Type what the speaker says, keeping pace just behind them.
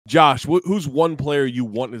Josh, who's one player you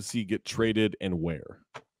want to see get traded and where?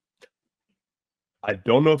 I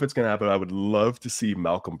don't know if it's going to happen. I would love to see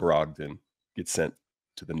Malcolm Brogdon get sent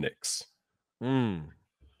to the Knicks.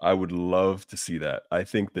 I would love to see that. I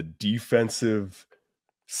think the defensive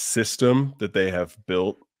system that they have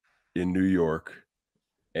built in New York,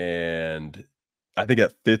 and I think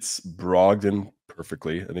that fits Brogdon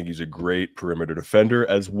perfectly. I think he's a great perimeter defender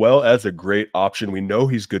as well as a great option. We know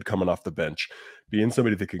he's good coming off the bench. Being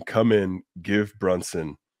somebody that can come in, give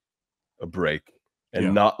Brunson a break,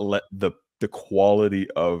 and not let the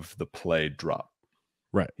quality of the play drop.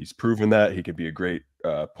 Right. He's proven that he can be a great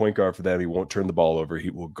point guard for them. He won't turn the ball over. He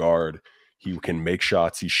will guard. He can make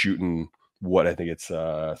shots. He's shooting what I think it's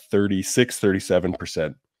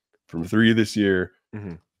 37% from three this year.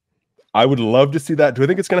 I would love to see that. Do I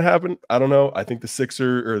think it's going to happen? I don't know. I think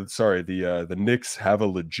the Knicks have a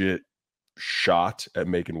legit shot at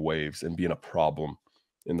making waves and being a problem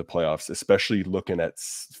in the playoffs, especially looking at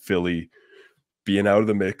Philly being out of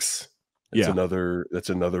the mix. That's another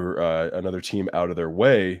team out of their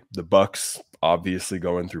way. The Bucks obviously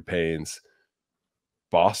going through pains.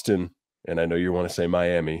 Boston, and I know you want to say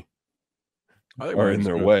Miami, are in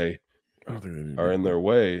their way. Are in their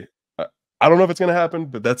way. I don't know if it's going to happen,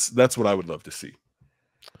 but that's what I would love to see.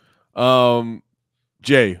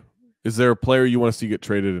 Jay, is there a player you want to see get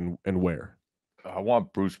traded and where? I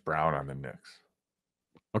want Bruce Brown on the Knicks.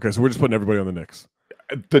 Okay, so we're just putting everybody on the Knicks.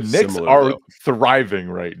 The Knicks are thriving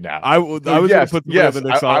right now. I was going to put them on the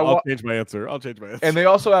Knicks. I'll change my answer. And they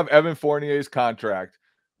also have Evan Fournier's contract.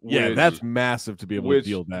 Yeah, that's massive to be able to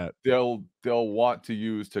deal that. They'll want to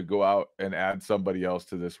use to go out and add somebody else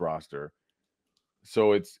to this roster.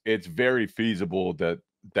 So it's very feasible that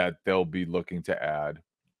they'll be looking to add.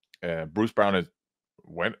 And Bruce Brown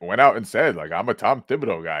went out and said, like, I'm a Tom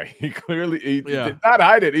Thibodeau guy. He clearly did not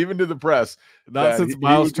hide it, even to the press. Not since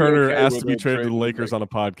Miles Turner asked to be traded to the Lakers on a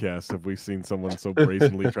podcast have we seen someone so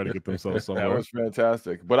brazenly try to get themselves somewhere. That was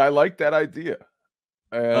fantastic. But I like that idea.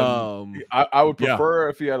 And I would prefer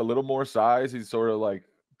if he had a little more size. He's sort of like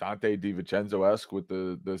Dante DiVincenzo-esque with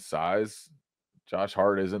the size. Josh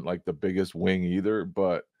Hart isn't like the biggest wing either,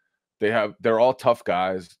 but they're all tough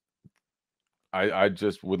guys. I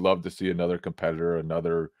just would love to see another competitor,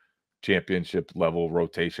 another championship level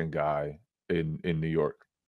rotation guy in New York.